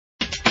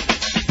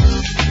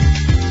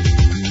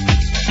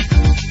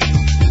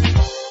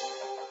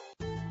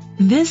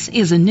This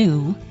is a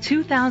new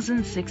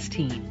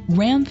 2016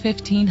 Ram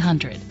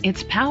 1500.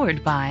 It's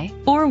powered by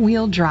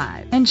four-wheel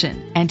drive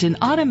engine and an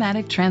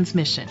automatic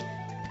transmission.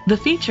 The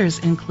features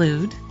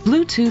include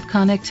Bluetooth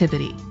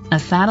connectivity, a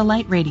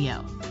satellite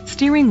radio,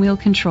 steering wheel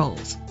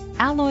controls,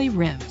 alloy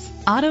rims,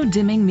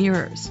 auto-dimming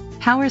mirrors,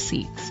 power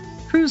seats,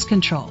 cruise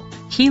control,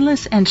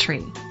 keyless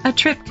entry, a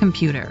trip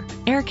computer,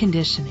 air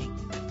conditioning.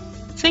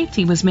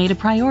 Safety was made a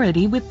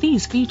priority with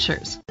these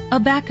features: a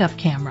backup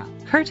camera,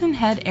 curtain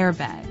head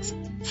airbags,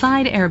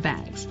 side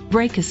airbags,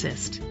 brake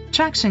assist,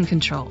 traction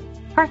control,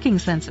 parking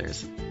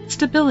sensors,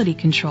 stability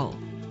control,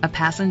 a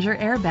passenger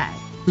airbag,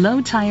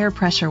 low tire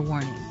pressure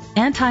warning,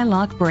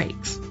 anti-lock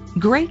brakes.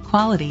 Great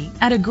quality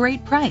at a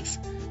great price.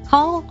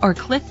 Call or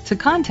click to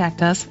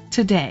contact us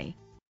today.